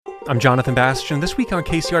I'm Jonathan Bastian. This week on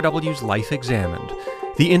KCRW's Life Examined,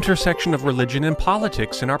 the intersection of religion and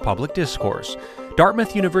politics in our public discourse.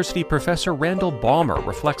 Dartmouth University professor Randall Balmer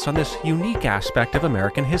reflects on this unique aspect of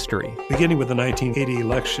American history. Beginning with the 1980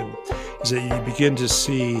 election is that you begin to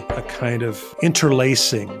see a kind of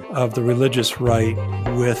interlacing of the religious right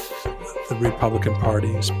with the Republican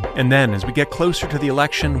parties. And then, as we get closer to the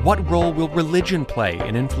election, what role will religion play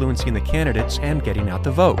in influencing the candidates and getting out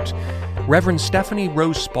the vote? Reverend Stephanie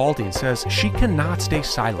Rose Spalding says she cannot stay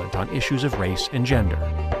silent on issues of race and gender.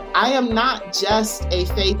 I am not just a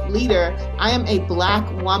faith leader. I am a Black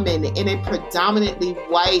woman in a predominantly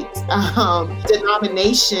white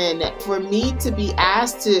denomination. For me to be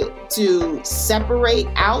asked to separate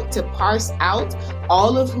out, to parse out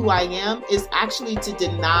all of who I am is actually to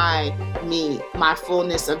deny me my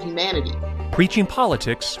fullness of humanity. Preaching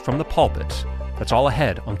politics from the pulpit. That's all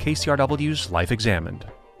ahead on KCRW's Life Examined.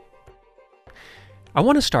 I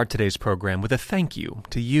want to start today's program with a thank you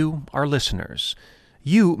to you, our listeners.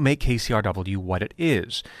 You make KCRW what it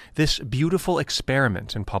is, this beautiful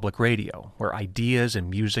experiment in public radio, where ideas and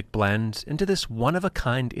music blend into this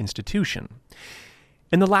one-of-a-kind institution.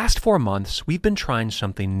 In the last 4 months, we've been trying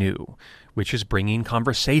something new, which is bringing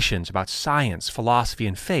conversations about science, philosophy,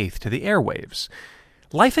 and faith to the airwaves.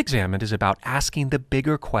 Life Examined is about asking the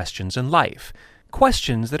bigger questions in life,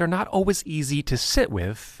 questions that are not always easy to sit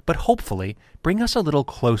with, but hopefully bring us a little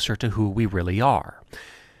closer to who we really are.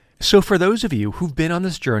 So for those of you who've been on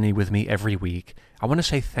this journey with me every week, I want to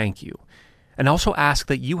say thank you, and also ask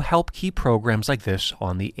that you help keep programs like this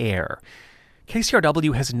on the air.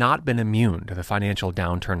 KCRW has not been immune to the financial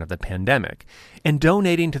downturn of the pandemic, and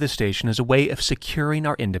donating to the station is a way of securing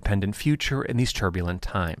our independent future in these turbulent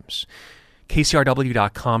times.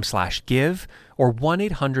 KCRW.com/give or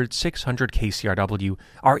 1-800-600-KCRW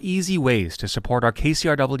are easy ways to support our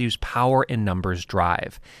KCRW's Power in Numbers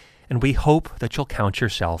drive, and we hope that you'll count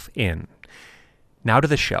yourself in. Now to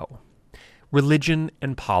the show. Religion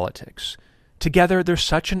and politics. Together, they're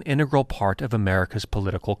such an integral part of America's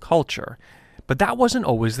political culture. But that wasn't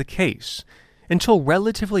always the case. Until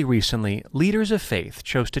relatively recently, leaders of faith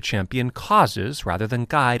chose to champion causes rather than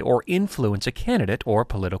guide or influence a candidate or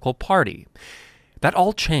political party. That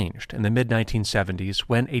all changed in the mid-1970s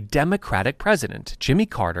when a Democratic president, Jimmy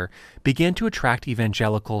Carter, began to attract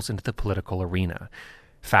evangelicals into the political arena.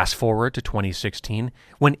 Fast forward to 2016,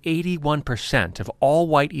 when 81% of all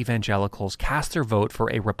white evangelicals cast their vote for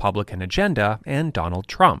a Republican agenda and Donald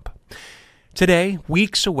Trump. Today,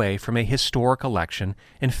 weeks away from a historic election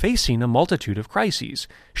and facing a multitude of crises,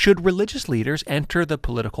 should religious leaders enter the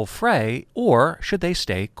political fray, or should they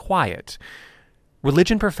stay quiet?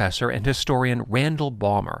 Religion professor and historian Randall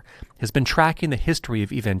Balmer has been tracking the history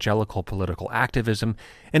of evangelical political activism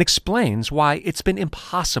and explains why it's been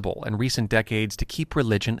impossible in recent decades to keep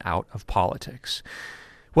religion out of politics.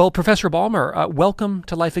 Well, Professor Balmer, welcome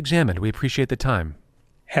to Life Examined. We appreciate the time.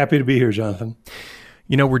 Happy to be here, Jonathan.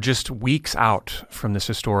 You know, we're just weeks out from this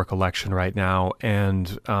historic election right now,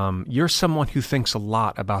 and you're someone who thinks a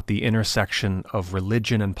lot about the intersection of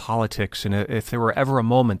religion and politics, and if there were ever a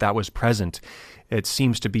moment that was present, it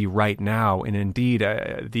seems to be right now. And indeed,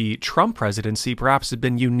 the Trump presidency perhaps has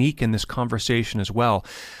been unique in this conversation as well.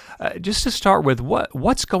 Just to start with,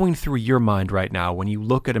 what's going through your mind right now when you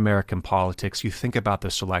look at American politics, you think about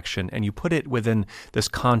this election, and you put it within this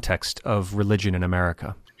context of religion in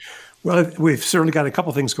America? Well, we've certainly got a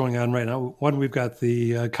couple things going on right now. One, we've got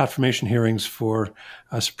the confirmation hearings for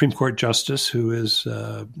a Supreme Court justice who is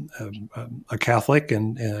a Catholic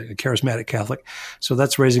and a charismatic Catholic. So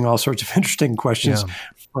that's raising all sorts of interesting questions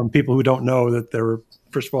from people who don't know that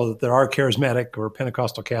first of all, that there are charismatic or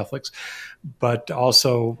Pentecostal Catholics, but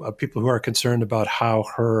also people who are concerned about how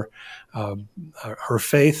her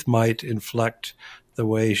faith might inflect the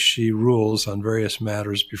way she rules on various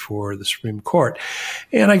matters before the Supreme Court.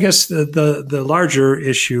 And I guess the larger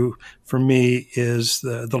issue for me is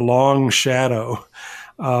the long shadow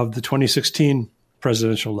of the 2016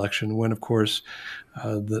 presidential election, when, of course,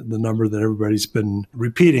 the number that everybody's been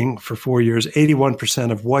repeating for 4 years,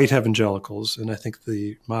 81% of white evangelicals, and I think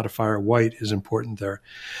the modifier white is important there,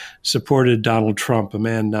 supported Donald Trump, a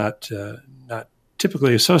man not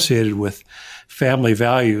typically associated with family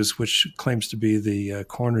values, which claims to be the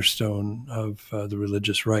cornerstone of the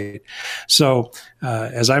religious right. So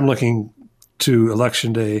as I'm looking to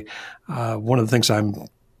Election Day, one of the things I'm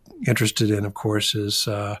interested in, of course, is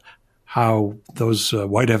how those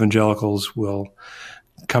white evangelicals will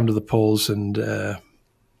come to the polls and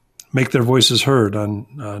make their voices heard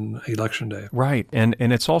on Election Day. Right, and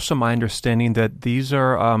it's also my understanding that these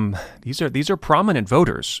are prominent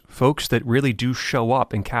voters, folks that really do show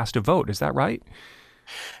up and cast a vote. Is that right?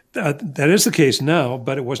 That is the case now,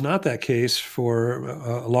 but it was not that case for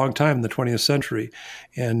a long time in the 20th century.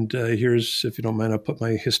 And here's, if you don't mind, I'll put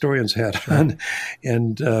my historian's hat on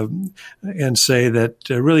and say that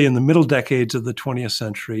really in the middle decades of the 20th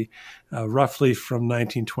century, roughly from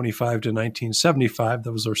 1925 to 1975,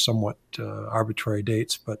 those are somewhat arbitrary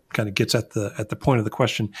dates, but kind of gets at the point of the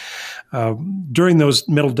question. During those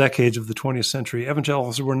middle decades of the 20th century,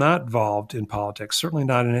 evangelicals were not involved in politics, certainly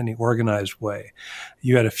not in any organized way.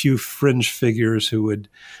 You had a few fringe figures who would,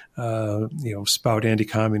 spout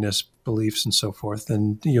anti-communist beliefs and so forth,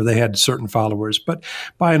 and they had certain followers. But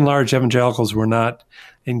by and large, evangelicals were not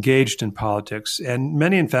engaged in politics, and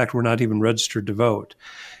many, in fact, were not even registered to vote.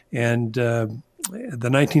 And the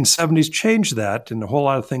 1970s changed that, and a whole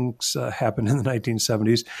lot of things happened in the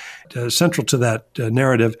 1970s. Central to that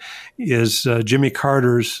narrative is Jimmy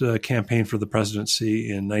Carter's campaign for the presidency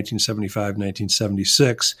in 1975,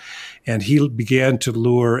 1976, and he began to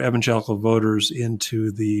lure evangelical voters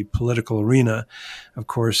into the political arena. Of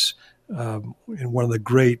course, in one of the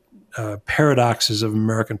great paradoxes of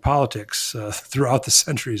American politics throughout the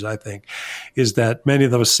centuries, I think, is that many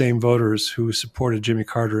of those same voters who supported Jimmy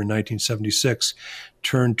Carter in 1976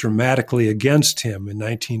 turned dramatically against him in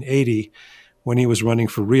 1980 when he was running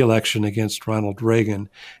for re-election against Ronald Reagan.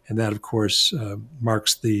 And that, of course,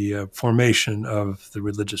 marks the formation of the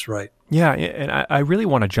religious right. Yeah, and I really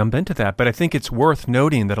want to jump into that, but I think it's worth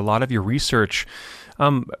noting that a lot of your research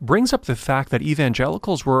brings up the fact that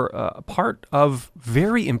evangelicals were a part of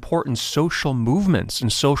very important social movements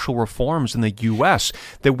and social reforms in the U.S.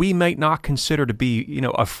 that we might not consider to be,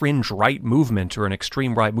 a fringe right movement or an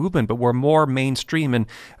extreme right movement, but were more mainstream and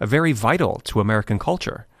very vital to American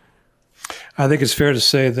culture. I think it's fair to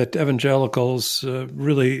say that evangelicals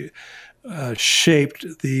really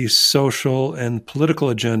shaped the social and political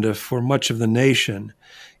agenda for much of the nation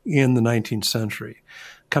in the 19th century,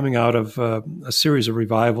 coming out of a series of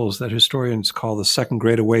revivals that historians call the Second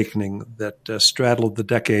Great Awakening that straddled the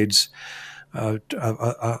decades at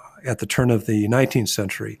the turn of the 19th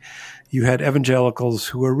century. You had evangelicals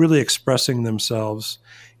who were really expressing themselves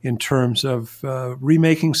in terms of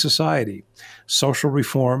remaking society, social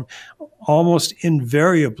reform, almost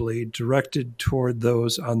invariably directed toward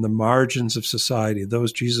those on the margins of society,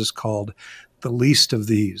 those Jesus called the least of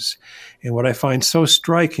these. And what I find so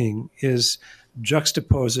striking is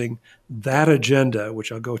juxtaposing that agenda,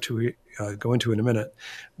 which I'll go into in a minute,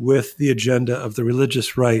 with the agenda of the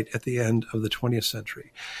religious right at the end of the 20th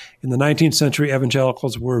century. In the 19th century,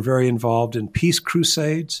 evangelicals were very involved in peace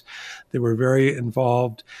crusades. They were very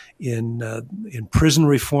involved in prison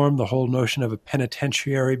reform. The whole notion of a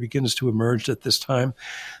penitentiary begins to emerge at this time.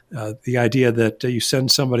 The idea that you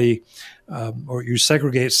send somebody or you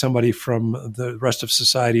segregate somebody from the rest of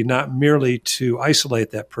society, not merely to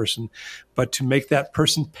isolate that person, but to make that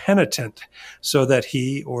person penitent so that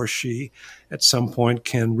he or she at some point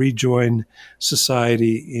can rejoin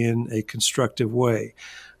society in a constructive way.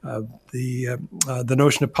 The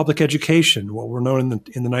notion of public education, what were known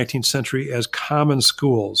in the 19th century as common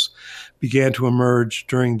schools, began to emerge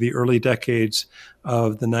during the early decades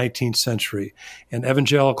of the 19th century. And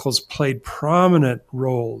evangelicals played prominent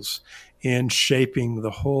roles in shaping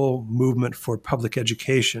the whole movement for public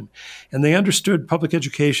education. And they understood public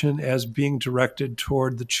education as being directed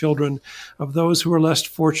toward the children of those who were less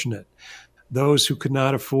fortunate, those who could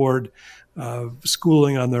not afford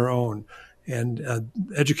schooling on their own. And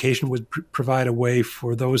education would provide a way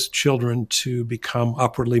for those children to become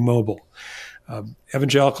upwardly mobile.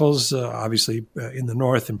 Evangelicals, obviously in the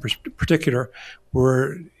North in particular,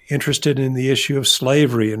 were interested in the issue of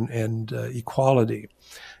slavery and equality,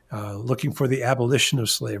 looking for the abolition of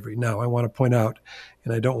slavery. Now, I want to point out,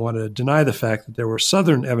 and I don't want to deny the fact that there were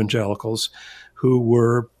Southern evangelicals who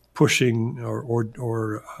were pushing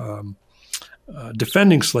or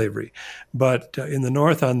defending slavery. But in the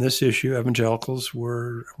North on this issue, evangelicals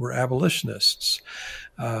were abolitionists.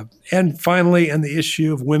 And finally, on the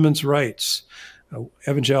issue of women's rights,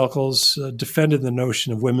 evangelicals defended the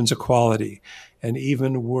notion of women's equality and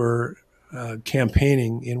even were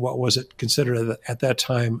campaigning in what was considered at that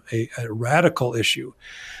time a radical issue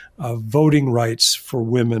of voting rights for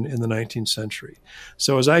women in the 19th century.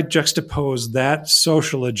 So as I juxtapose that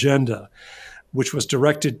social agenda, which was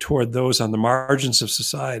directed toward those on the margins of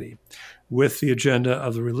society, with the agenda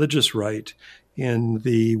of the religious right in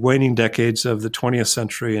the waning decades of the 20th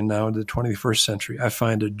century and now into the 21st century, I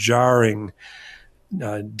find a jarring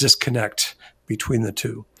disconnect between the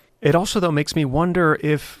two. It also, though, makes me wonder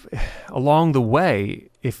if, along the way,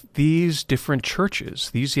 if these different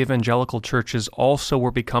churches, these evangelical churches, also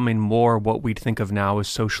were becoming more what we'd think of now as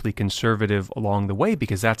socially conservative along the way,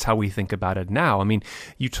 because that's how we think about it now. I mean,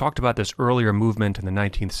 you talked about this earlier movement in the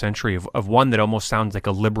 19th century of one that almost sounds like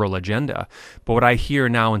a liberal agenda. But what I hear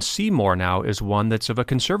now and see more now is one that's of a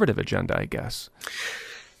conservative agenda, I guess.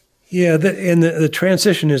 Yeah, the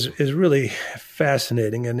transition is really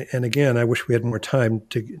fascinating, and again, I wish we had more time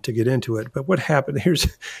to get into it. But what happened?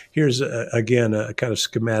 Here's again a kind of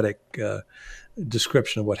schematic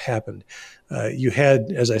description of what happened. You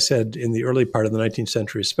had, as I said, in the early part of the 19th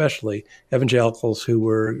century, especially evangelicals who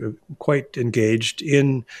were quite engaged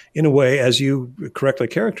in a way, as you correctly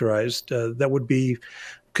characterized, that would be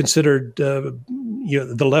considered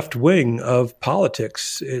the left wing of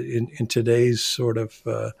politics in today's sort of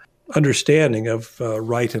understanding of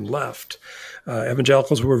right and left.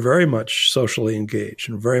 Evangelicals were very much socially engaged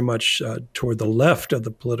and very much toward the left of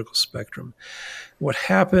the political spectrum. What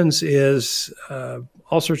happens is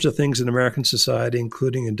all sorts of things in American society,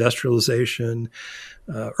 including industrialization,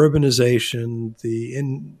 urbanization, the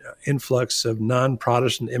influx of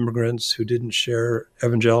non-Protestant immigrants who didn't share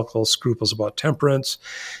evangelical scruples about temperance.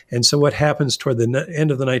 And so what happens toward the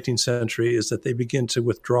end of the 19th century is that they begin to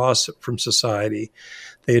withdraw from society.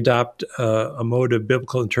 They adopt a mode of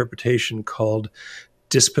biblical interpretation called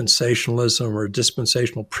dispensationalism or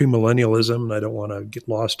dispensational premillennialism. And I don't want to get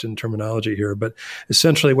lost in terminology here, but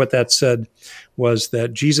essentially what that said was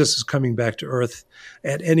that Jesus is coming back to earth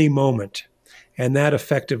at any moment. And that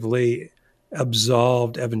effectively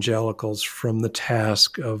absolved evangelicals from the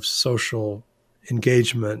task of social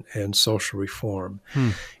engagement and social reform.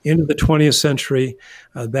 Into the 20th century,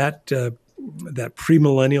 that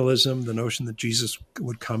premillennialism, the notion that Jesus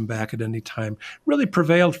would come back at any time, really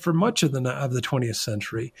prevailed for much of the 20th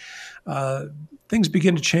century. Things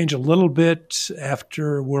begin to change a little bit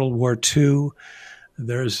after World War II.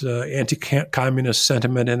 There's anti-communist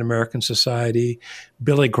sentiment in American society.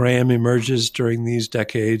 Billy Graham emerges during these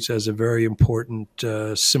decades as a very important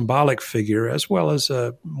symbolic figure, as well as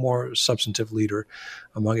a more substantive leader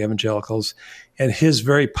among evangelicals. And his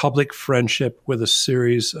very public friendship with a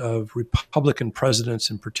series of Republican presidents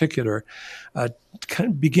in particular kind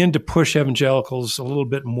of begin to push evangelicals a little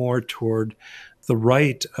bit more toward the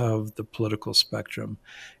right of the political spectrum.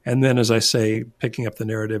 And then, as I say, picking up the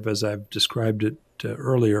narrative as I've described it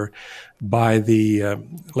earlier, by the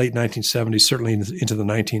late 1970s, certainly into the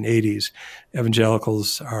 1980s,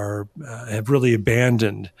 evangelicals have really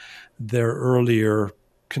abandoned their earlier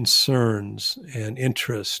concerns and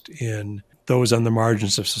interest in those on the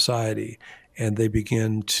margins of society, and they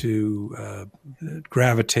begin to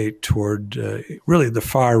gravitate toward really the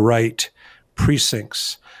far right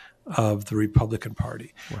precincts of the Republican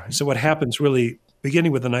Party. Right. So what happens really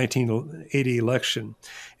beginning with the 1980 election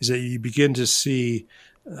is that you begin to see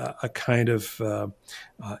a kind of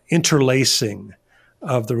interlacing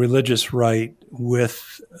of the religious right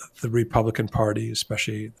with the Republican Party,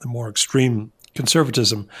 especially the more extreme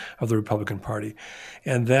conservatism of the Republican Party.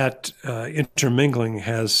 And that intermingling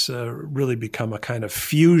has really become a kind of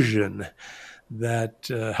fusion that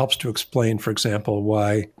helps to explain, for example,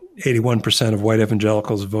 why 81% of white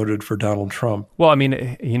evangelicals voted for Donald Trump. Well, I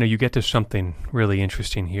mean, you get to something really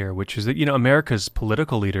interesting here, which is that, America's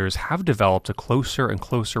political leaders have developed a closer and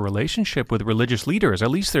closer relationship with religious leaders.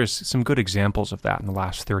 At least there's some good examples of that in the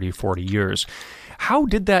last 30, 40 years. How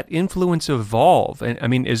did that influence evolve? And I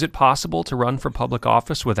mean, is it possible to run for public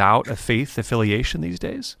office without a faith affiliation these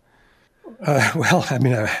days? Well, I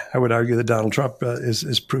mean, I would argue that Donald Trump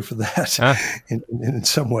is proof of that in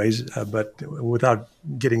some ways, but without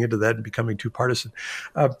getting into that and becoming too partisan.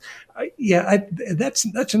 That's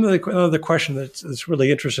another question that's really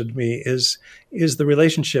interested me is the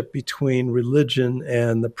relationship between religion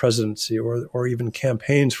and the presidency, or even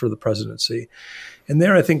campaigns for the presidency. And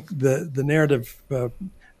there, I think the narrative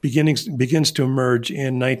begins to emerge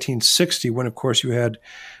in 1960, when, of course, you had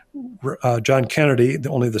John Kennedy,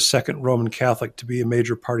 only the second Roman Catholic to be a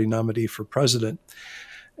major party nominee for president.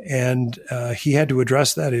 And he had to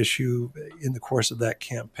address that issue in the course of that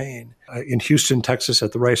campaign in Houston, Texas,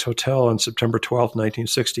 at the Rice Hotel on September 12th,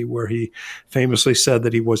 1960, where he famously said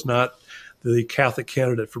that he was not the Catholic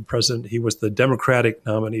candidate for president. He was the Democratic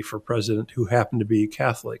nominee for president who happened to be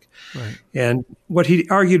Catholic. Right. And what he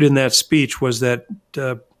argued in that speech was that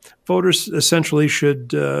voters essentially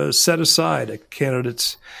should set aside a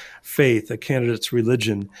candidate's faith, a candidate's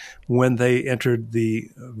religion, when they entered the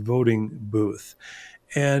voting booth.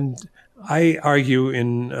 And I argue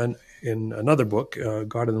in another book,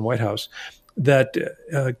 God in the White House, that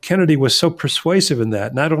Kennedy was so persuasive in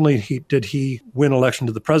that. Not only did he win election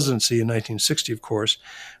to the presidency in 1960, of course,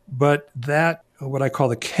 but that what I call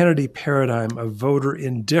the Kennedy paradigm of voter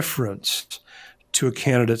indifference to a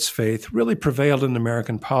candidate's faith really prevailed in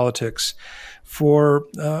American politics for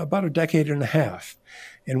about a decade and a half.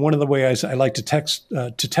 And one of the ways I like to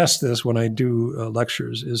test this when I do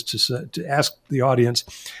lectures is to ask the audience,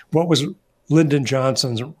 what was Lyndon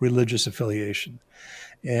Johnson's religious affiliation?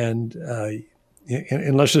 And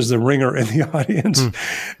unless there's the ringer in the audience,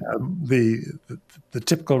 the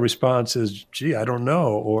typical response is, "Gee, I don't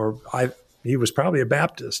know," or he was probably a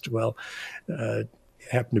Baptist. Well,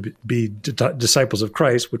 happened to be disciples of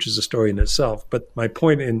Christ, which is a story in itself. But my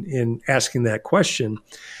point in asking that question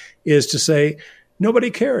is to say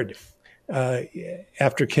nobody cared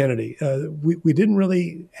after Kennedy. We didn't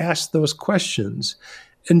really ask those questions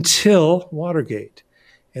until Watergate.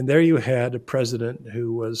 And there you had a president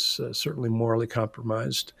who was certainly morally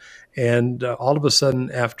compromised. And all of a sudden,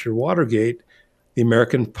 after Watergate, the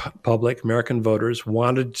American public, American voters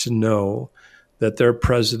wanted to know that their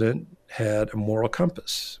president had a moral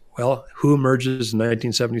compass. Well, who emerges in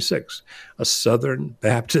 1976? A Southern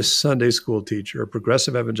Baptist Sunday school teacher, a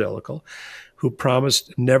progressive evangelical, who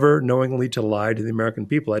promised never knowingly to lie to the American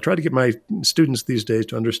people. I try to get my students these days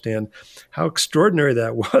to understand how extraordinary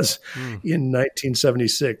that was in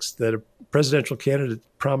 1976, that a presidential candidate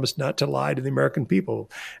promised not to lie to the American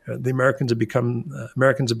people. The Americans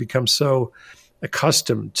have become so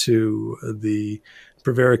accustomed to the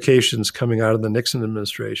prevarications coming out of the Nixon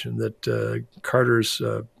administration that Carter's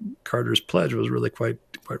pledge was really quite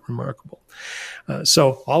remarkable.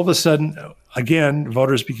 So all of a sudden, again,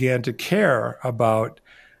 voters began to care about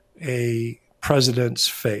a president's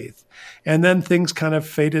faith. And then things kind of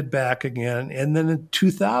faded back again. And then in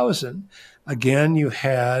 2000, again, you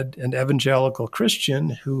had an evangelical Christian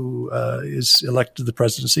who is elected to the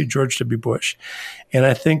presidency, George W. Bush. And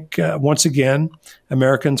I think, once again,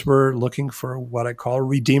 Americans were looking for what I call a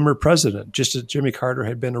redeemer president. Just as Jimmy Carter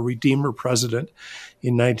had been a redeemer president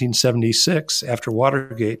in 1976 after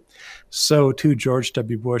Watergate, so too George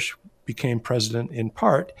W. Bush became president in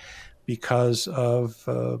part because of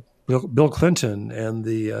Bill Clinton and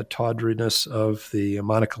the tawdriness of the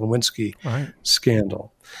Monica Lewinsky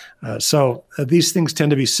scandal. So these things tend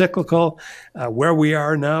to be cyclical. Where we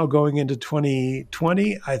are now going into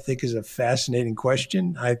 2020, I think is a fascinating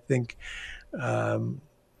question. I think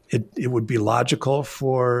it would be logical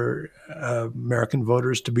for American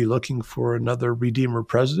voters to be looking for another redeemer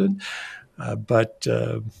president. But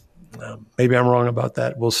maybe I'm wrong about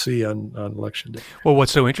that. We'll see on Election Day. Well,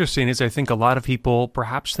 what's so interesting is I think a lot of people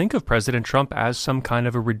perhaps think of President Trump as some kind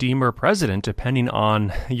of a redeemer president, depending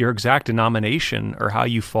on your exact denomination or how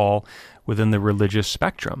you fall within the religious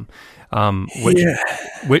spectrum,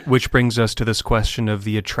 which brings us to this question of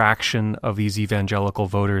the attraction of these evangelical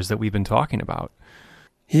voters that we've been talking about.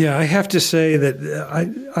 Yeah, I have to say that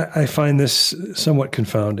I find this somewhat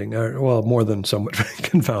confounding, well, more than somewhat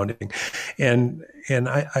confounding, and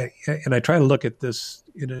I try to look at this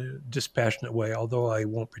in a dispassionate way, although I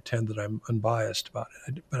won't pretend that I'm unbiased about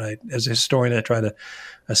it. But as a historian, I try to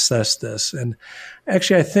assess this. And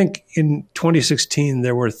actually, I think in 2016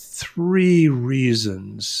 there were three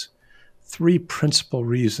principal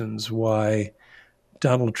reasons why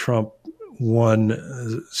Donald Trump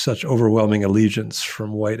won such overwhelming allegiance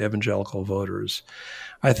from white evangelical voters.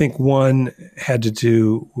 I think one had to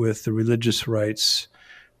do with the religious right's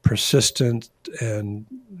persistent and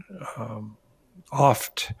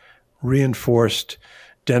oft reinforced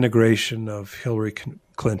denigration of Hillary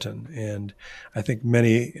Clinton. And I think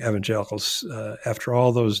many evangelicals, after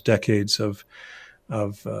all those decades of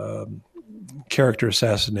character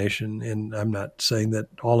assassination, and I'm not saying that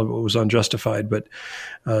all of it was unjustified, but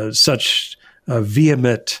such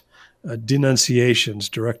vehement denunciations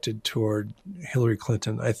directed toward Hillary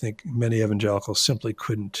Clinton, I think many evangelicals simply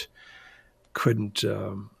couldn't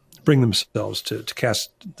bring themselves to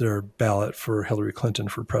cast their ballot for Hillary Clinton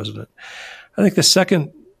for president. I think the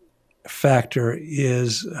second factor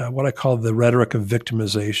is what I call the rhetoric of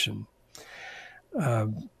victimization.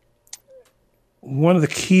 One of the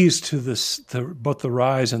keys to this, both the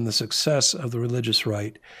rise and the success of the religious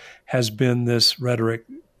right, has been this rhetoric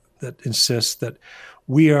that insists that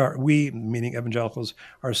we, meaning evangelicals,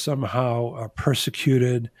 are somehow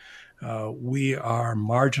persecuted. We are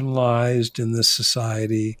marginalized in this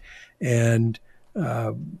society, and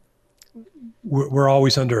we're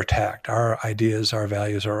always under attack. Our ideas, our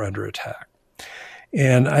values are under attack.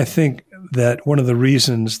 And I think that one of the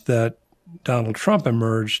reasons that Donald Trump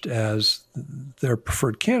emerged as their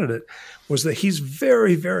preferred candidate was that he's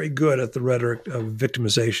very, very good at the rhetoric of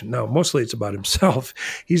victimization. Now, mostly it's about himself.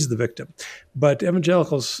 He's the victim. But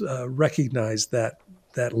evangelicals recognize that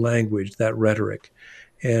language, that rhetoric.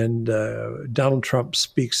 And Donald Trump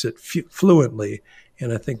speaks it fluently,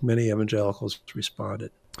 and I think many evangelicals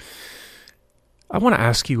responded. I want to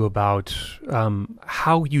ask you about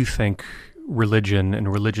how you think religion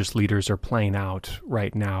and religious leaders are playing out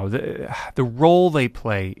right now, the role they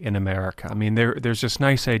play in America. I mean, there's this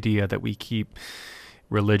nice idea that we keep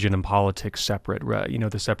religion and politics separate,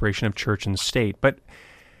 the separation of church and state. But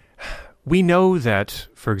we know that,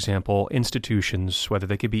 for example, institutions, whether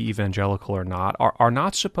they could be evangelical or not, are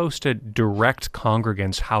not supposed to direct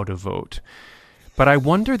congregants how to vote. But I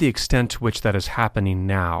wonder the extent to which that is happening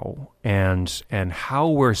now, and how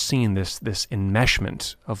we're seeing this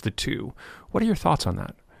enmeshment of the two. What are your thoughts on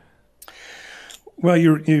that? Well,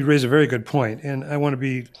 you raise a very good point, and I want to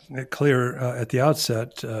be clear at the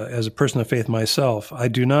outset. As a person of faith myself, I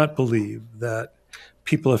do not believe that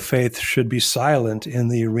people of faith should be silent in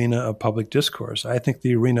the arena of public discourse. I think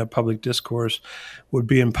the arena of public discourse would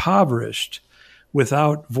be impoverished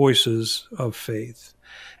without voices of faith.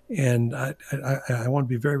 And I want to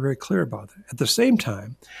be very, very clear about that. At the same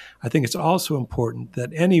time, I think it's also important that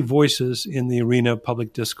any voices in the arena of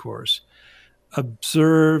public discourse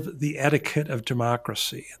observe the etiquette of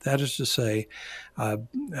democracy. That is to say,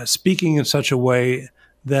 speaking in such a way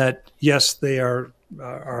that, yes, they are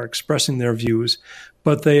expressing their views,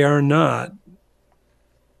 but they are not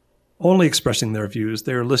only expressing their views,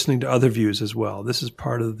 they are listening to other views as well. This is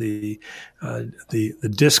part of the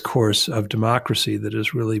discourse of democracy that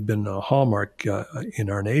has really been a hallmark in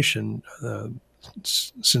our nation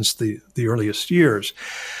since the earliest years.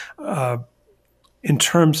 In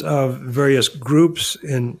terms of various groups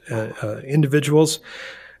and individuals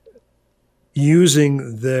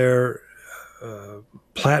using their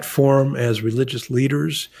platform as religious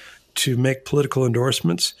leaders to make political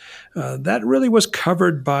endorsements, that really was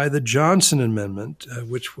covered by the Johnson Amendment,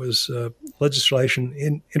 which was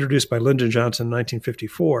legislation introduced by Lyndon Johnson in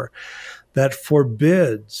 1954 that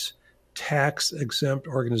forbids tax-exempt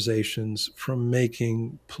organizations from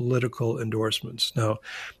making political endorsements. Now,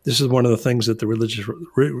 this is one of the things that the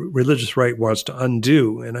religious right wants to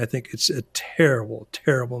undo, and I think it's a terrible,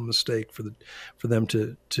 terrible mistake for them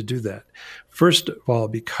to do that. First of all,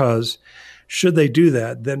 because should they do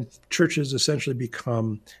that, then churches essentially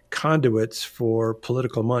become conduits for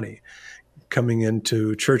political money, coming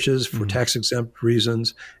into churches for tax-exempt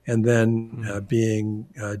reasons and then being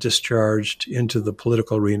discharged into the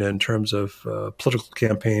political arena in terms of political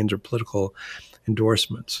campaigns or political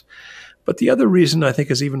endorsements. But the other reason I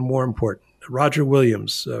think is even more important. Roger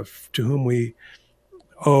Williams, to whom we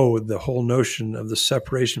owe the whole notion of the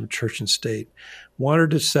separation of church and state,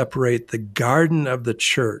 wanted to separate the garden of the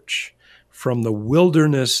church from the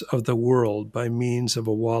wilderness of the world by means of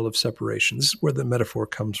a wall of separation. This is where the metaphor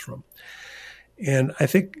comes from. And I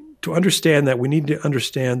think to understand that, we need to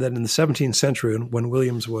understand that in the 17th century, when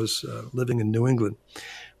Williams was living in New England,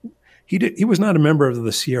 he was not a member of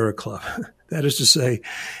the Sierra Club. That is to say,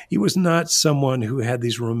 he was not someone who had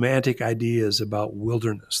these romantic ideas about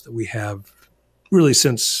wilderness that we have really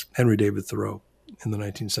since Henry David Thoreau in the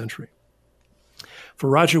 19th century. For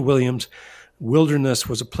Roger Williams, wilderness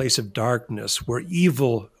was a place of darkness where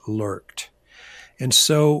evil lurked. And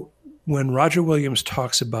so when Roger Williams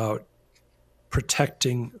talks about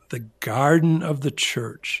protecting the garden of the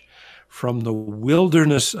church from the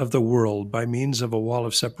wilderness of the world by means of a wall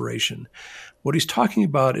of separation, what he's talking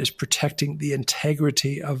about is protecting the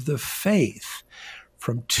integrity of the faith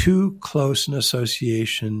from too close an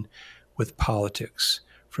association with politics,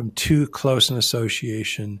 from too close an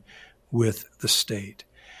association with the state.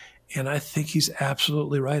 And I think he's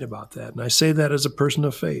absolutely right about that. And I say that as a person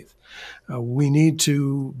of faith. We need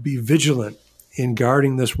to be vigilant in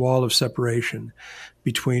guarding this wall of separation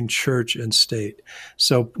between church and state.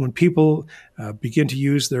 So when people begin to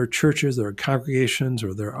use their churches, their congregations,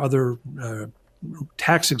 or their other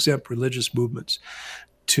tax-exempt religious movements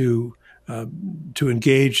to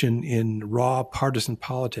engage in raw partisan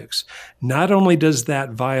politics, not only does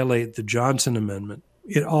that violate the Johnson Amendment,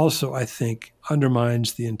 it also, I think,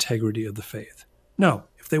 undermines the integrity of the faith. Now,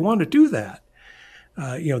 if they want to do that,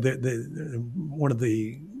 one of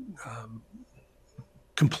the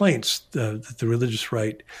complaints that the religious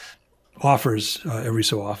right offers every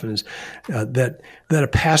so often is that a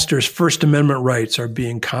pastor's First Amendment rights are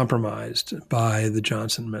being compromised by the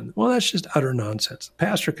Johnson Amendment. Well, that's just utter nonsense. The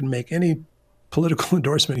pastor can make any political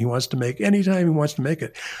endorsement he wants to make anytime he wants to make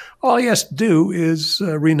it. All he has to do is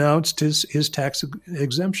renounce his tax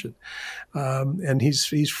exemption. And he's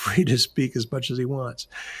free to speak as much as he wants.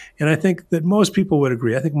 And I think that most people would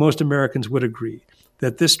agree, I think most Americans would agree,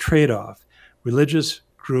 that this trade-off, religious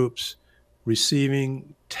groups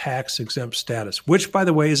receiving tax-exempt status, which, by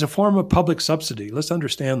the way, is a form of public subsidy. Let's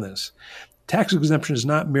understand this. Tax exemption is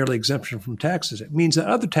not merely exemption from taxes. It means that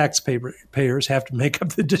other taxpayers have to make up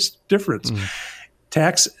the difference.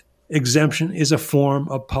 Tax exemption is a form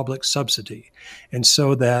of public subsidy. And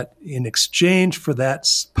so that in exchange for that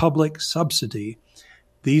public subsidy,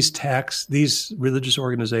 these religious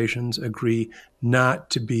organizations agree not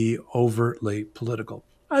to be overtly political.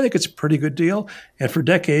 I think it's a pretty good deal. And for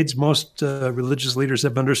decades, most religious leaders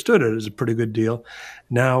have understood it as a pretty good deal.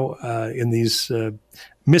 Now, in these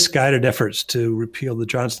misguided efforts to repeal the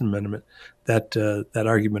Johnson Amendment, that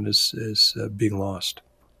argument is being lost.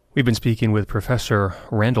 We've been speaking with Professor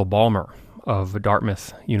Randall Balmer of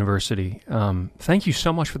Dartmouth University. Thank you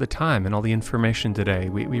so much for the time and all the information today.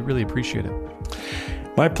 We really appreciate it.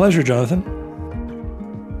 My pleasure, Jonathan.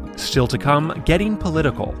 Still to come, getting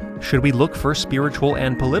political. Should we look for spiritual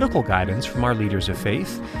and political guidance from our leaders of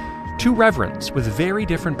faith? Two reverends with very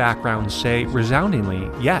different backgrounds say resoundingly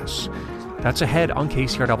yes. That's ahead on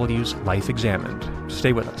KCRW's Life Examined.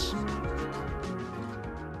 Stay with us.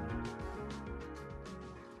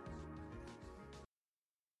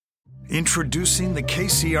 Introducing the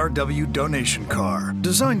KCRW donation car,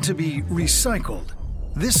 designed to be recycled.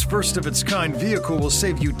 This first-of-its-kind vehicle will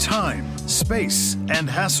save you time, space, and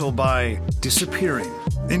hassle by disappearing.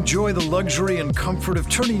 Enjoy the luxury and comfort of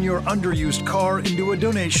turning your underused car into a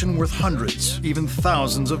donation worth hundreds, even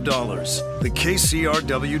thousands of dollars. The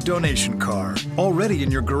KCRW donation car, already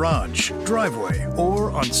in your garage, driveway,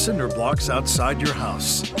 or on cinder blocks outside your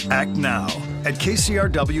house. Act now at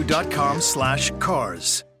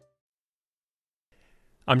kcrw.com/cars.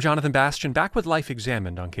 I'm Jonathan Bastian, back with Life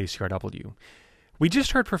Examined on KCRW. We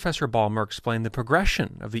just heard Professor Balmer explain the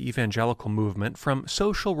progression of the evangelical movement from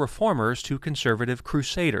social reformers to conservative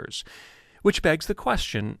crusaders, which begs the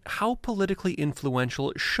question, how politically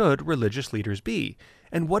influential should religious leaders be,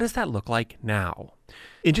 and what does that look like now?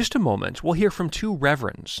 In just a moment, we'll hear from two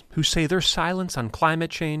reverends who say their silence on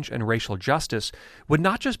climate change and racial justice would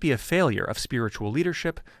not just be a failure of spiritual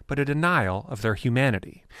leadership, but a denial of their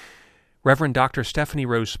humanity. Reverend Dr. Stephanie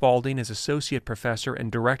Rose Spalding is Associate Professor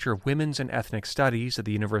and Director of Women's and Ethnic Studies at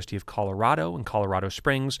the University of Colorado in Colorado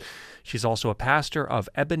Springs. She's also a pastor of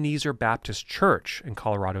Ebenezer Baptist Church in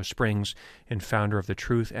Colorado Springs and founder of the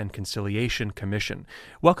Truth and Conciliation Commission.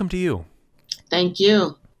 Welcome to you. Thank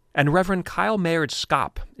you. And Reverend Kyle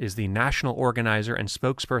Mayrd-Skopp is the national organizer and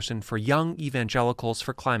spokesperson for Young Evangelicals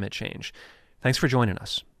for Climate Change. Thanks for joining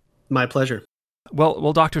us. My pleasure.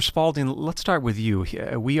 Well, Dr. Spalding, let's start with you.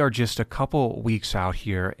 We are just a couple weeks out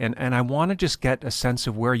here, and I want to just get a sense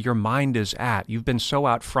of where your mind is at. You've been so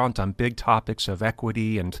out front on big topics of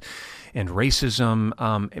equity and racism,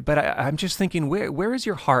 but I'm just thinking, where is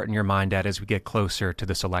your heart and your mind at as we get closer to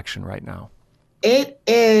this election right now? It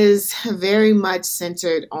is very much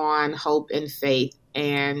centered on hope and faith,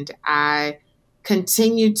 and I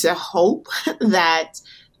continue to hope that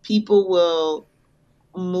people will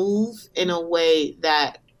move in a way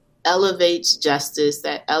that elevates justice,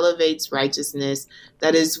 that elevates righteousness,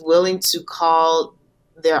 that is willing to call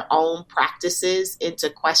their own practices into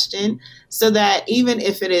question, so that even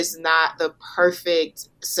if it is not the perfect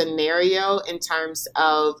scenario in terms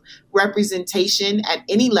of representation at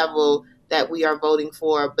any level that we are voting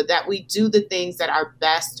for, but that we do the things that are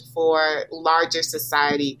best for larger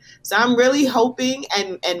society. So I'm really hoping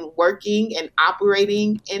and working and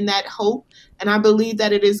operating in that hope. And I believe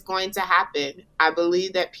that it is going to happen. I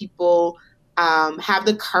believe that people have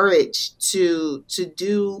the courage to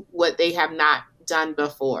do what they have not done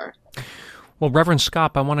before. Well, Reverend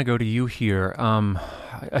Skopp, I want to go to you here.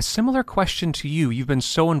 A similar question to you. You've been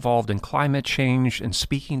so involved in climate change and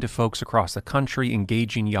speaking to folks across the country,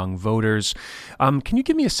 engaging young voters. Can you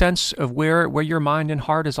give me a sense of where your mind and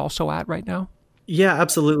heart is also at right now? Yeah,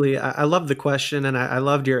 absolutely. I love the question, and I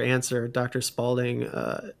loved your answer, Dr. Spalding.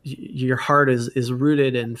 Your heart is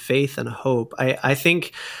rooted in faith and hope. I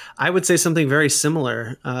think I would say something very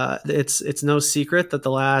similar. It's no secret that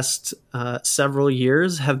the last several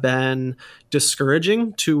years have been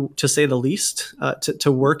discouraging, to say the least,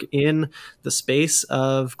 to work in the space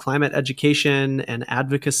of climate education and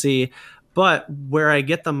advocacy. But where I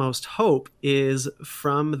get the most hope is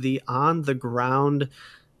from the on-the-ground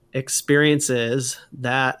experiences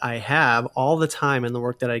that I have all the time in the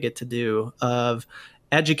work that I get to do of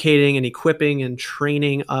educating and equipping and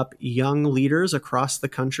training up young leaders across the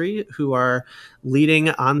country who are leading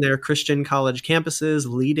on their Christian college campuses,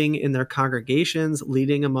 leading in their congregations,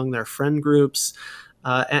 leading among their friend groups,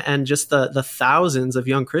 and just the thousands of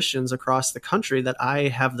young Christians across the country that I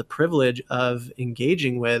have the privilege of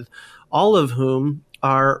engaging with, all of whom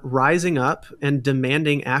are rising up and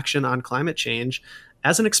demanding action on climate change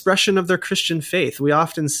as an expression of their Christian faith. We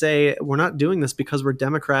often say we're not doing this because we're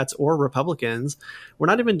Democrats or Republicans. We're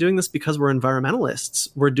not even doing this because we're environmentalists.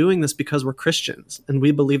 We're doing this because we're Christians. And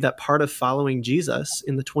we believe that part of following Jesus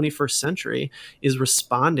in the 21st century is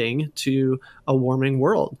responding to a warming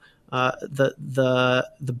world. The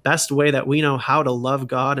best way that we know how to love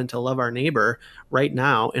God and to love our neighbor right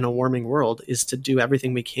now in a warming world is to do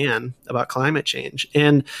everything we can about climate change.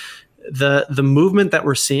 And the movement that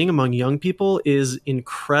we're seeing among young people is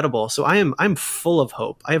incredible. So I'm full of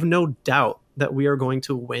hope. I have no doubt that we are going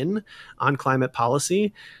to win on climate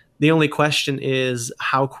policy. The only question is,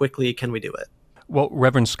 how quickly can we do it? Well,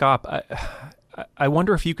 Reverend Scott, I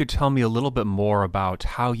wonder if you could tell me a little bit more about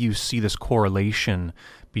how you see this correlation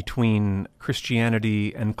between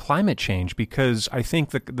Christianity and climate change, because I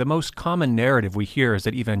think the most common narrative we hear is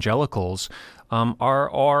that evangelicals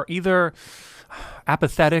are either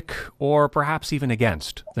apathetic or perhaps even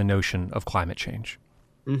against the notion of climate change.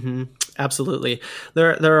 Mm-hmm. Absolutely.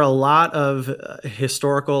 There are a lot of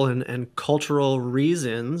historical and cultural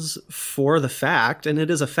reasons for the fact, and it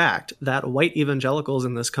is a fact, that white evangelicals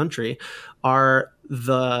in this country are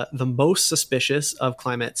the most suspicious of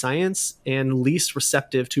climate science and least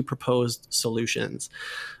receptive to proposed solutions.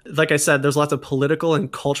 Like I said, there's lots of political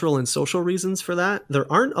and cultural and social reasons for that. There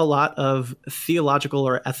aren't a lot of theological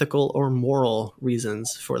or ethical or moral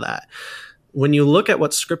reasons for that. When you look at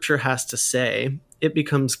what Scripture has to say, it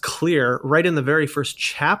becomes clear right in the very first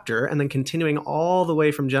chapter, and then continuing all the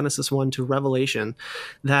way from Genesis 1 to Revelation,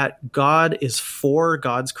 that God is for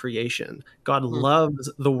God's creation. God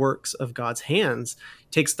loves the works of God's hands,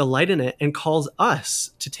 takes delight in it, and calls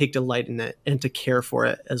us to take delight in it and to care for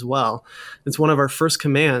it as well. It's one of our first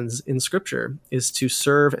commands in Scripture, is to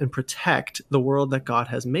serve and protect the world that God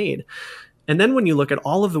has made. And then when you look at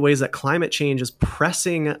all of the ways that climate change is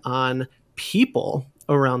pressing on people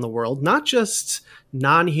around the world, not just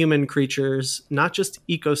non-human creatures, not just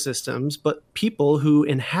ecosystems, but people who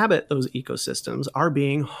inhabit those ecosystems are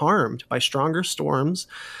being harmed by stronger storms,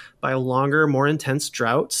 by longer, more intense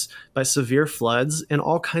droughts, by severe floods, and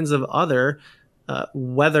all kinds of other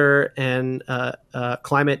weather and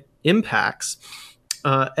climate impacts.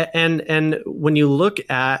 And when you look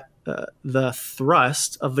at the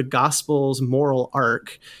thrust of the gospel's moral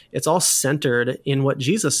arc, it's all centered in what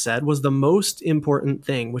Jesus said was the most important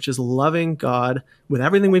thing, which is loving God with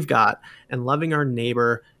everything we've got and loving our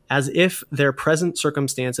neighbor as if their present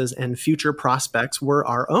circumstances and future prospects were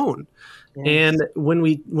our own. Yes. And when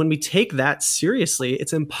we take that seriously,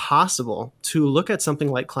 it's impossible to look at something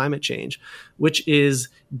like climate change, which is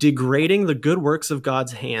degrading the good works of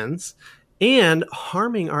God's hands and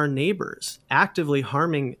harming our neighbors, actively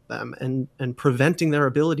harming them and preventing their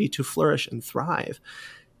ability to flourish and thrive.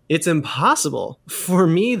 It's impossible for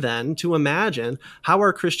me then to imagine how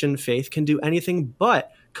our Christian faith can do anything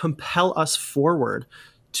but compel us forward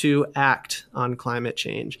to act on climate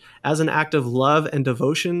change as an act of love and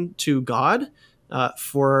devotion to God,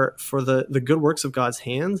 for the good works of God's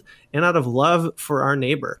hands, and out of love for our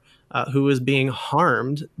neighbor, who is being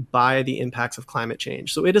harmed by the impacts of climate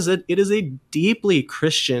change. So it is a deeply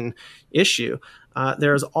Christian issue.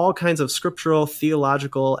 There's all kinds of scriptural,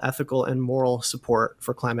 theological, ethical, and moral support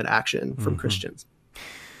for climate action from Christians.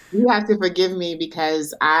 You have to forgive me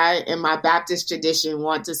because I, in my Baptist tradition,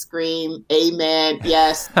 want to scream, amen,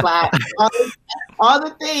 yes, clap, all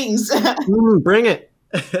the things. Bring it.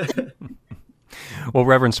 Well,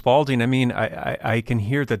 Reverend Spalding, I mean, I can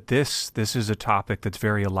hear that this is a topic that's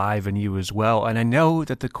very alive in you as well. And I know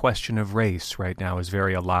that the question of race right now is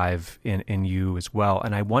very alive in you as well.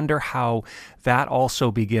 And I wonder how that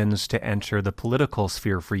also begins to enter the political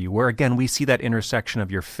sphere for you, where, again, we see that intersection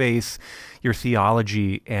of your faith, your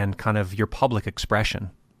theology, and kind of your public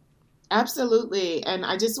expression. Absolutely. And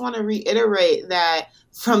I just want to reiterate that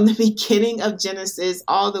from the beginning of Genesis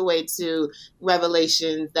all the way to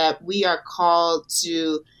Revelation, that we are called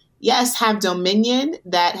to, yes, have dominion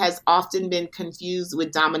that has often been confused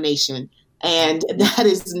with domination. And that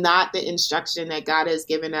is not the instruction that God has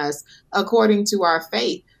given us according to our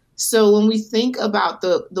faith. So when we think about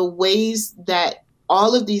the ways that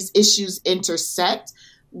all of these issues intersect,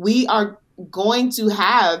 we are going to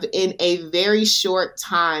have in a very short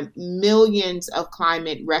time millions of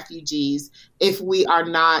climate refugees if we are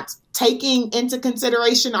not taking into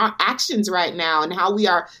consideration our actions right now and how we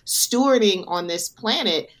are stewarding on this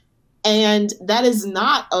planet. And that is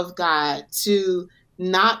not of God to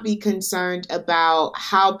not be concerned about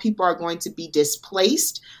how people are going to be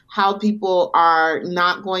displaced, how people are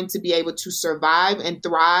not going to be able to survive and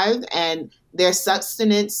thrive, and their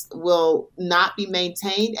sustenance will not be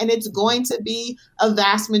maintained. And it's going to be a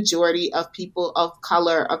vast majority of people of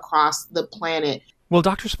color across the planet. Well,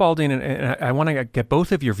 Dr. Spalding, and I want to get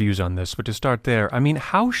both of your views on this, but to start there, I mean,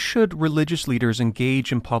 how should religious leaders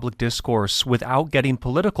engage in public discourse without getting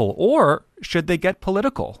political, or should they get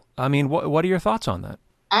political? I mean, what are your thoughts on that?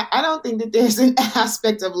 I don't think that there's an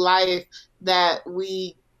aspect of life that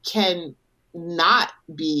we can not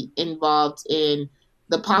be involved in.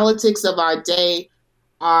 The politics of our day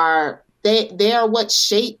they are what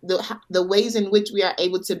shape the ways in which we are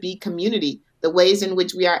able to be community, the ways in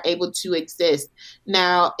which we are able to exist.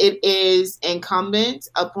 Now, it is incumbent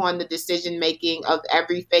upon the decision making of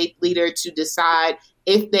every faith leader to decide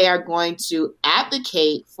if they are going to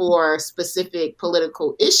advocate for specific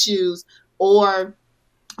political issues or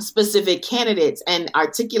specific candidates and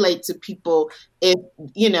articulate to people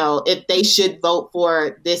if they should vote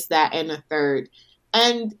for this, that, and the third.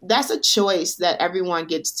 And that's a choice that everyone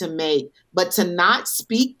gets to make. But to not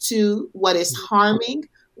speak to what is harming,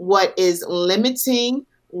 what is limiting,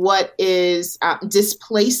 what is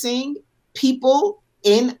displacing people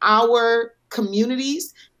in our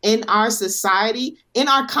communities, in our society, in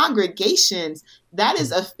our congregations, that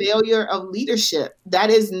is a failure of leadership. That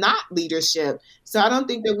is not leadership. So I don't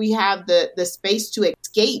think that we have the space to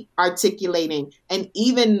escape articulating, and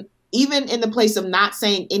even in the place of not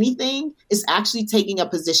saying anything is actually taking a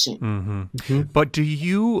position. Mm-hmm. Mm-hmm.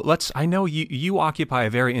 But I know you occupy a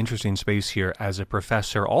very interesting space here as a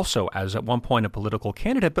professor, also as at one point a political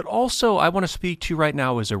candidate, but also I want to speak to you right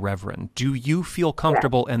now as a reverend. Do you feel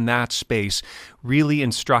comfortable in that space, really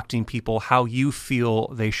instructing people how you feel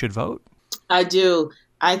they should vote? I do.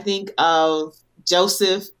 I think of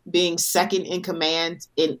Joseph being second in command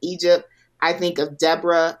in Egypt. I think of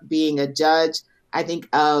Deborah being a judge. I think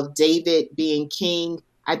of David being king.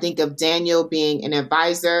 I think of Daniel being an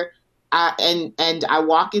advisor. And I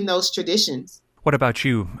walk in those traditions. What about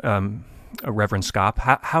you, Reverend Scott?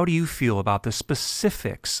 How do you feel about the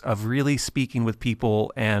specifics of really speaking with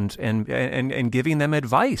people and giving them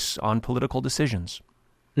advice on political decisions?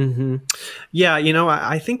 Mm-hmm. Yeah,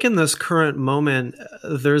 I think in this current moment,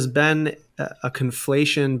 there's been a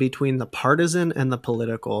conflation between the partisan and the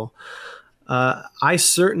political. I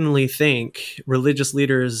certainly think religious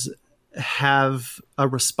leaders have a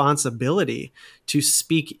responsibility to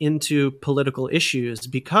speak into political issues,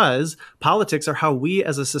 because politics are how we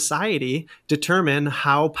as a society determine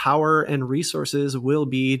how power and resources will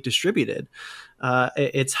be distributed.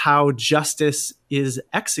 It's how justice is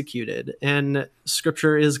executed. And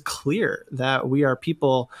Scripture is clear that we are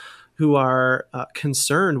people who are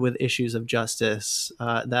concerned with issues of justice,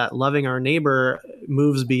 that loving our neighbor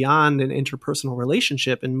moves beyond an interpersonal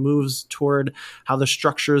relationship and moves toward how the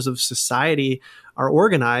structures of society are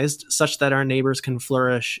organized such that our neighbors can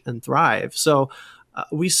flourish and thrive. So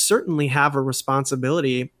we certainly have a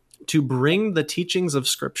responsibility to bring the teachings of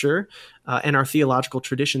Scripture and our theological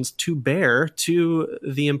traditions to bear to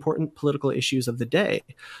the important political issues of the day.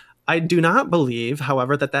 I do not believe,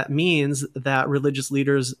 however, that means that religious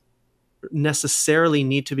leaders necessarily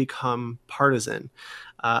need to become partisan.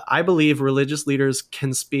 I believe religious leaders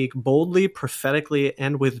can speak boldly, prophetically,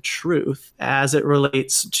 and with truth as it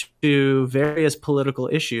relates to various political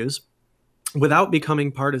issues without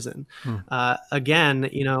becoming partisan. Again,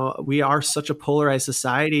 we are such a polarized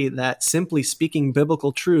society that simply speaking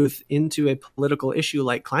biblical truth into a political issue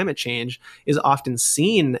like climate change is often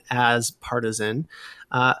seen as partisan,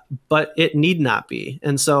 but it need not be.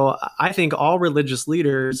 And so I think all religious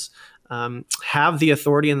leaders have the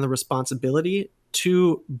authority and the responsibility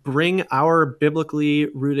to bring our biblically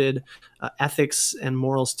rooted ethics and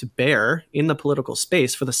morals to bear in the political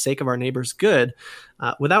space for the sake of our neighbor's good,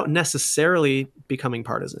 without necessarily becoming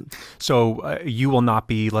partisan. So you will not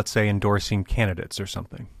be, let's say, endorsing candidates or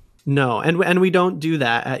something? No, and we don't do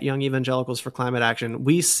that at Young Evangelicals for Climate Action.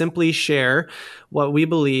 We simply share what we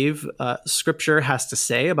believe Scripture has to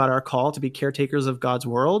say about our call to be caretakers of God's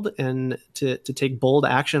world and to take bold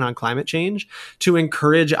action on climate change, to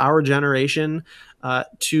encourage our generation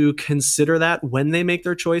to consider that when they make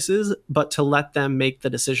their choices, but to let them make the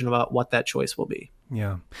decision about what that choice will be.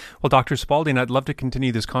 Yeah. Well, Dr. Spalding, I'd love to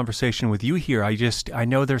continue this conversation with you here. I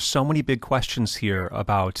know there's so many big questions here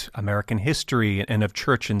about American history and of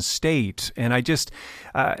church and state. And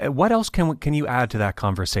what else can you add to that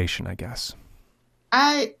conversation, I guess?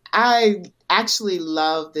 I actually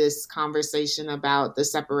love this conversation about the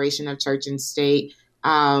separation of church and state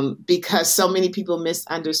because so many people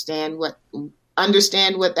misunderstand what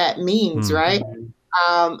that means, right?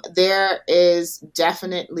 There is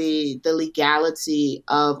definitely the legality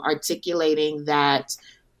of articulating that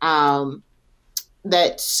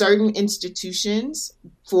that certain institutions,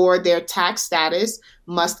 for their tax status,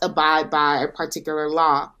 must abide by a particular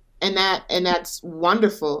law, and that's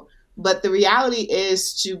wonderful. But the reality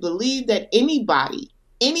is to believe that anybody,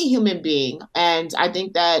 any human being, and I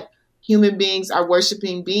think that human beings are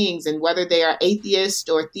worshiping beings, and whether they are atheist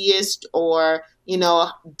or theist or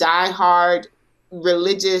diehard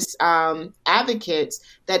religious advocates,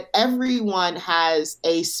 that everyone has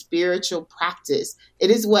a spiritual practice. It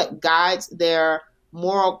is what guides their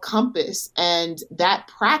moral compass. And that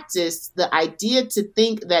practice, the idea to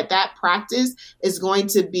think that practice is going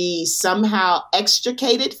to be somehow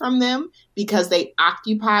extricated from them because they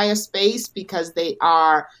occupy a space, because they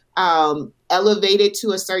are elevated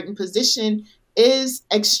to a certain position, is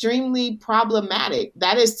extremely problematic.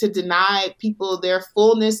 That is to deny people their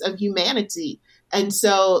fullness of humanity. And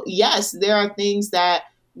so, yes, there are things that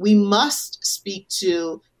we must speak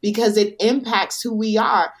to because it impacts who we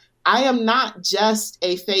are. I am not just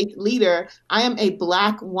a faith leader. I am a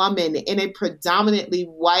Black woman in a predominantly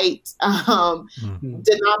white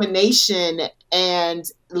denomination, and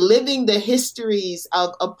living the histories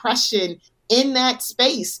of oppression in that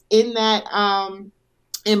space, in that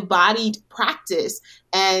embodied practice.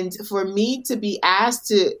 And for me to be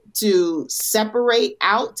asked to separate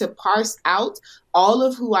out, to parse out all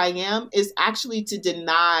of who I am, is actually to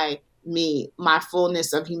deny me my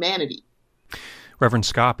fullness of humanity. Reverend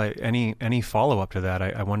Scott, any follow-up to that?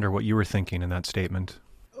 I wonder what you were thinking in that statement.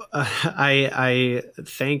 I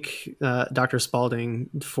thank Dr. Spalding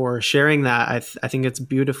for sharing that. I think it's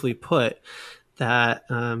beautifully put, that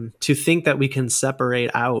to think that we can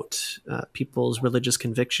separate out people's religious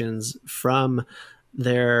convictions from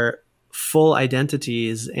their full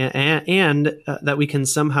identities, and that we can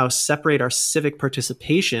somehow separate our civic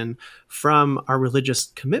participation from our religious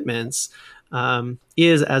commitments,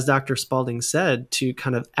 is, as Dr. Spalding said, to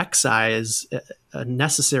kind of excise a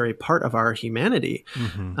necessary part of our humanity.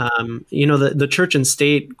 The church and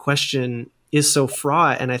state question is so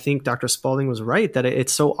fraught, and I think Dr. Spalding was right that it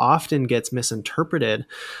so often gets misinterpreted.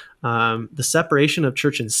 The separation of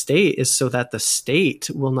church and state is so that the state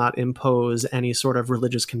will not impose any sort of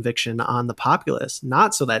religious conviction on the populace,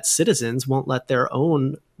 not so that citizens won't let their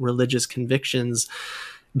own religious convictions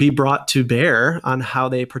be brought to bear on how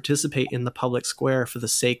they participate in the public square for the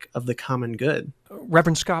sake of the common good.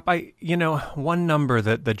 Reverend Scott, one number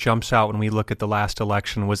that jumps out when we look at the last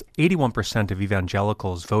election was 81% of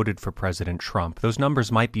evangelicals voted for President Trump. Those numbers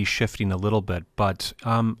might be shifting a little bit, but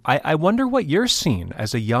I wonder what you're seeing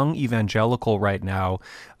as a young evangelical right now,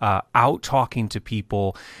 out talking to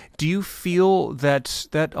people. Do you feel that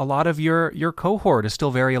a lot of your cohort is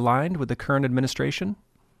still very aligned with the current administration?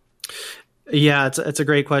 Yeah, it's a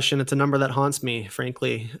great question. It's a number that haunts me,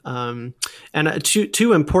 frankly. And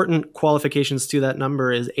two important qualifications to that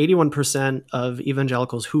number is 81% of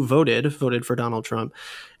evangelicals who voted for Donald Trump,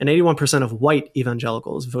 and 81% of white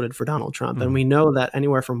evangelicals voted for Donald Trump. Mm-hmm. And we know that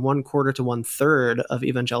anywhere from 1/4 to 1/3 of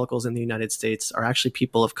evangelicals in the United States are actually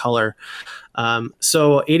people of color.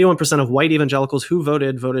 So 81% of white evangelicals who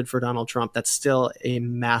voted for Donald Trump. That's still a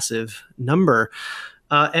massive number.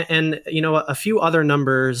 And a few other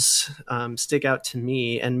numbers stick out to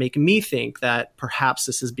me and make me think that perhaps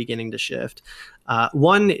this is beginning to shift.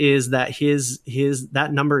 One is that that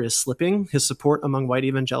number is slipping. His support among white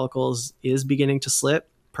evangelicals is beginning to slip,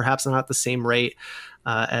 perhaps not at the same rate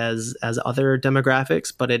as other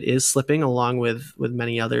demographics, but it is slipping along with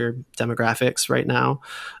many other demographics right now.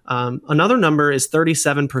 Another number is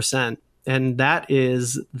 37%. And that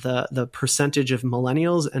is the percentage of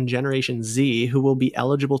millennials and Generation Z who will be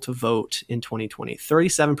eligible to vote in 2020.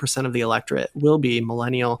 37% of the electorate will be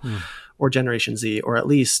millennial or Generation Z, or at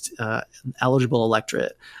least eligible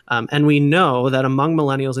electorate. And we know that among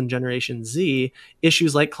millennials and Generation Z,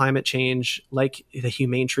 issues like climate change, like the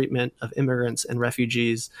humane treatment of immigrants and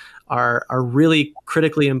refugees are really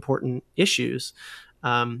critically important issues.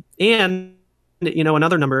 And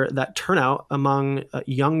another number, that turnout among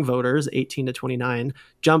young voters, 18 to 29,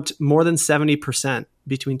 jumped more than 70%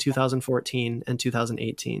 between 2014 and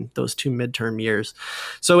 2018, those two midterm years.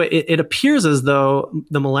 So it appears as though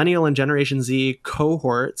the Millennial and Generation Z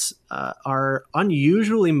cohorts are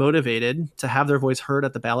unusually motivated to have their voice heard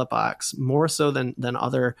at the ballot box, more so than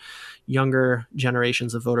other younger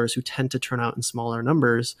generations of voters who tend to turn out in smaller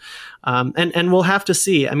numbers. And we'll have to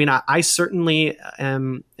see. I mean, I certainly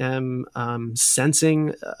am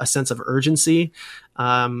sensing a sense of urgency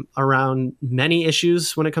around many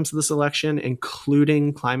issues when it comes to this election,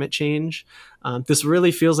 including climate change. This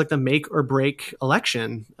really feels like the make or break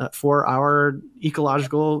election for our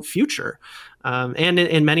ecological future. And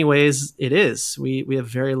in many ways, it is. We have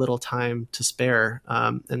very little time to spare.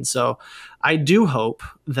 And so I do hope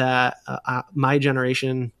that my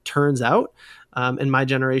generation turns out and my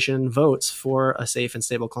generation votes for a safe and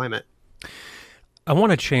stable climate. I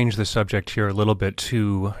want to change the subject here a little bit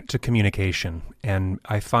to communication, and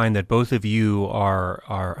I find that both of you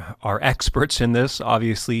are experts in this,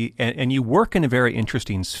 obviously, and you work in a very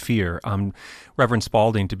interesting sphere. Reverend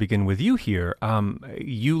Spalding, to begin with you here,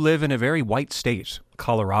 you live in a very white state,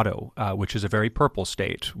 Colorado, which is a very purple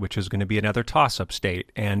state, which is going to be another toss-up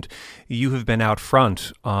state, and you have been out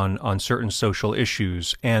front on certain social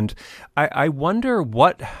issues, and I wonder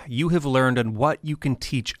what you have learned and what you can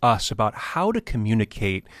teach us about how to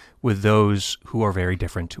communicate with those who are very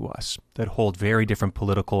different to us, that hold very different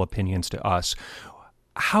political opinions to us.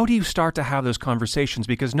 How do you start to have those conversations?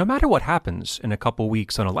 Because no matter what happens in a couple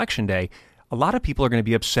weeks on Election Day, a lot of people are going to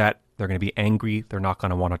be upset, they're going to be angry, they're not going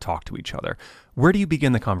to want to talk to each other. Where do you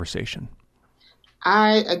begin the conversation?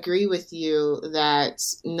 I agree with you that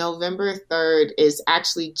November 3rd is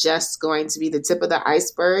actually just going to be the tip of the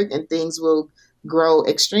iceberg, and things will grow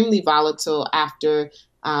extremely volatile after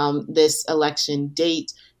this election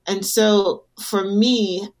date. And so for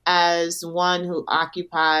me, as one who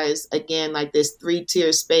occupies, again, like this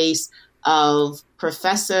 3-tier space of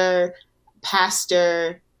professor,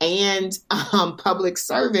 pastor, and public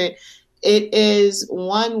servant, it is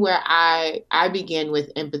one where I begin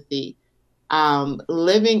with empathy.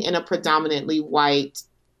 Living in a predominantly white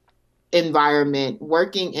environment,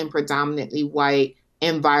 working in predominantly white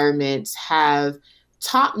environments have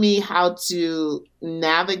taught me how to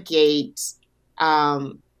navigate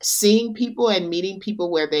seeing people and meeting people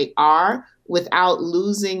where they are without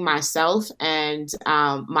losing myself and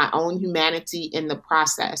my own humanity in the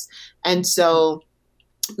process. And so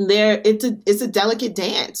it's a delicate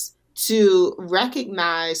dance to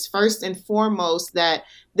recognize first and foremost that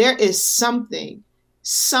there is something,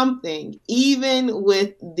 even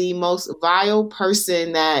with the most vile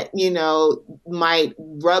person that, might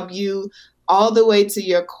rub you all the way to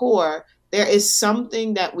your core, there is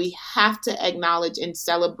something that we have to acknowledge and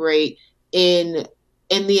celebrate in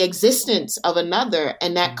the existence of another.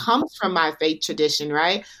 And that comes from my faith tradition,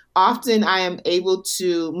 right? Often I am able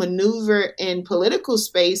to maneuver in political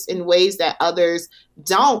space in ways that others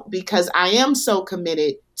don't, because I am so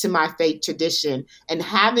committed to my faith tradition and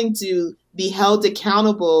having to be held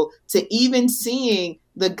accountable to even seeing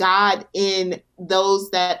the God in those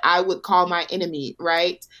that I would call my enemy,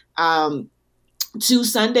 right? 2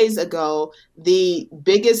 Sundays ago, the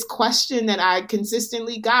biggest question that I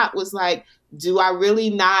consistently got was like, do I really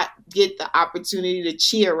not get the opportunity to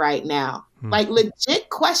cheer right now? Like legit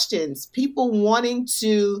questions, people wanting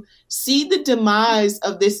to see the demise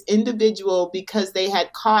of this individual because they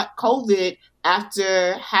had caught COVID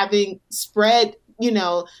after having spread,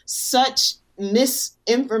 such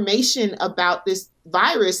misinformation about this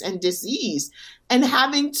virus and disease, and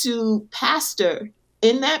having to pastor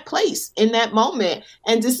in that place, in that moment,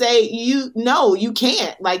 and to say, you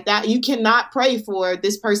can't, like that. You cannot pray for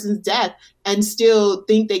this person's death and still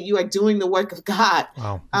think that you are doing the work of God.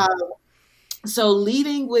 Wow. So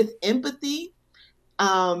leading with empathy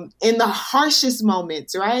in the harshest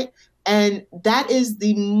moments, right? And that is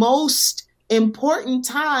the most important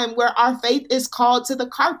time where our faith is called to the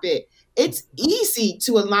carpet. It's easy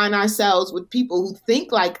to align ourselves with people who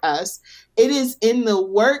think like us. It is in the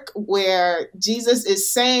work where Jesus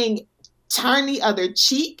is saying, turn the other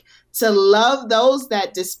cheek, to love those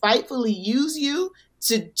that despitefully use you,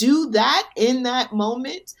 to do that in that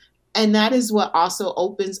moment. And that is what also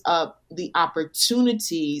opens up the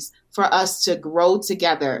opportunities for us to grow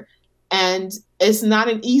together. And it's not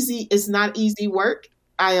easy work.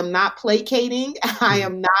 I am not placating. I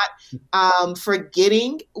am not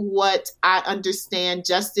forgetting what I understand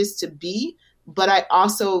justice to be, but I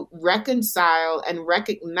also reconcile and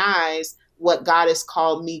recognize what God has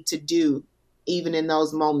called me to do, even in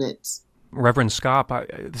those moments. Reverend Scott,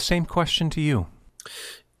 the same question to you.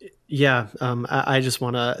 Yeah, I just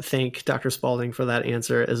want to thank Dr. Spalding for that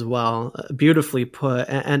answer as well. Beautifully put.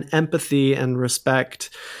 And empathy and respect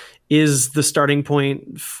is the starting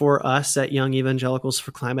point for us at Young Evangelicals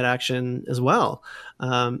for Climate Action as well.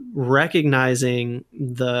 Recognizing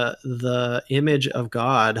the image of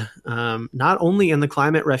God, not only in the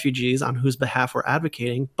climate refugees on whose behalf we're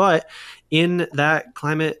advocating, but in that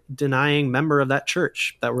climate denying member of that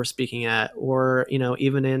church that we're speaking at, or,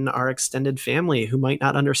 even in our extended family who might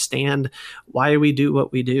not understand why we do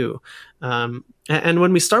what we do. And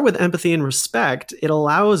when we start with empathy and respect, it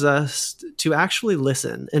allows us to actually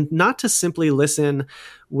listen, and not to simply listen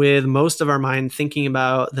with most of our mind thinking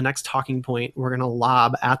about the next talking point we're going to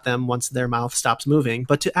lob at them once their mouth stops moving,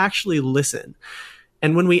 but to actually listen.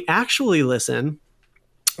 And when we actually listen,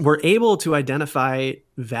 we're able to identify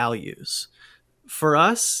values. For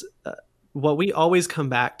us, what we always come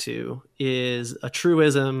back to is a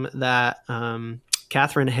truism that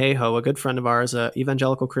Catherine Hayhoe, a good friend of ours, an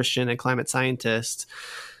evangelical Christian and climate scientist,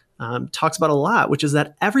 talks about a lot, which is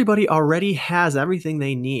that everybody already has everything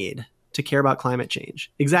they need to care about climate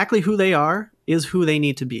change. Exactly who they are is who they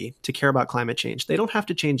need to be to care about climate change. They don't have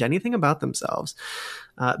to change anything about themselves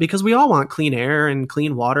because we all want clean air and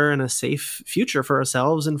clean water and a safe future for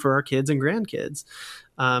ourselves and for our kids and grandkids.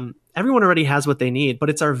 Everyone already has what they need, but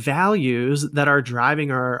it's our values that are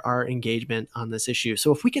driving our engagement on this issue.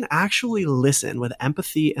 So if we can actually listen with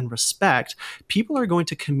empathy and respect, people are going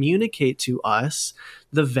to communicate to us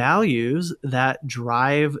the values that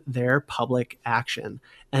drive their public action.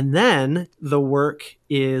 And then the work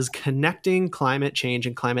is connecting climate change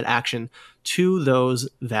and climate action to those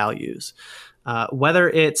values. Whether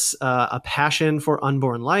it's a passion for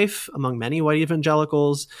unborn life among many white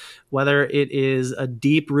evangelicals, whether it is a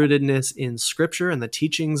deep rootedness in Scripture and the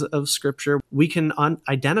teachings of Scripture, we can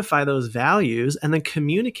identify those values and then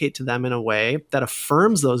communicate to them in a way that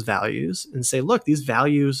affirms those values and say, look, these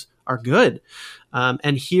values are good.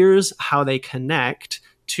 And here's how they connect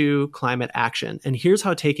to climate action. And here's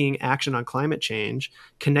how taking action on climate change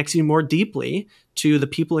connects you more deeply to the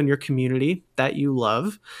people in your community that you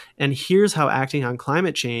love. And here's how acting on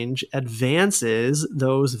climate change advances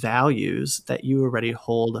those values that you already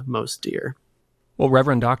hold most dear. Well,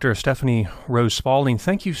 Reverend Dr. Stephanie Rose Spalding,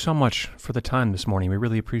 thank you so much for the time this morning. We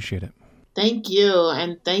really appreciate it. Thank you.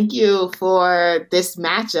 And thank you for this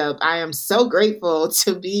matchup. I am so grateful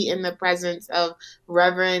to be in the presence of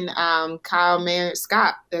Reverend Kyle Maynard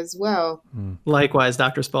Scott as well. Likewise,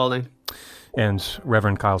 Dr. Spalding. And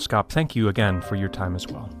Reverend Kyle Scott, thank you again for your time as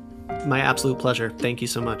well. My absolute pleasure. Thank you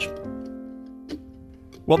so much.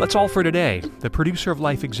 Well, that's all for today. The producer of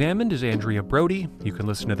Life Examined is Andrea Brody. You can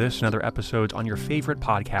listen to this and other episodes on your favorite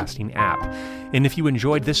podcasting app. And if you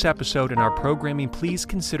enjoyed this episode and our programming, please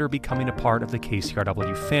consider becoming a part of the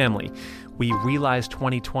KCRW family. We realize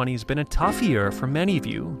 2020 has been a tough year for many of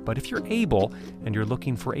you, but if you're able and you're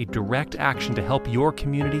looking for a direct action to help your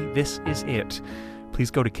community, this is it. Please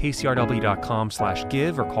go to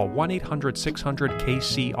kcrw.com/give or call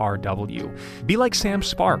 1-800-600-KCRW. Be like Sam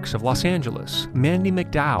Sparks of Los Angeles, Mandy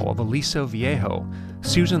McDowell of Aliso Viejo,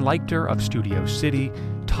 Susan Leichter of Studio City,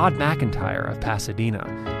 Todd McIntyre of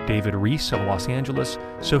Pasadena, David Reese of Los Angeles,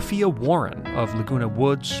 Sophia Warren of Laguna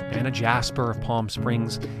Woods, Anna Jasper of Palm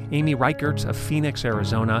Springs, Amy Reichert of Phoenix,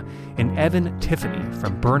 Arizona, and Evan Tiffany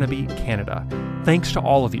from Burnaby, Canada. Thanks to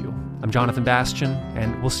all of you. I'm Jonathan Bastian,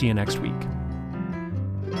 and we'll see you next week.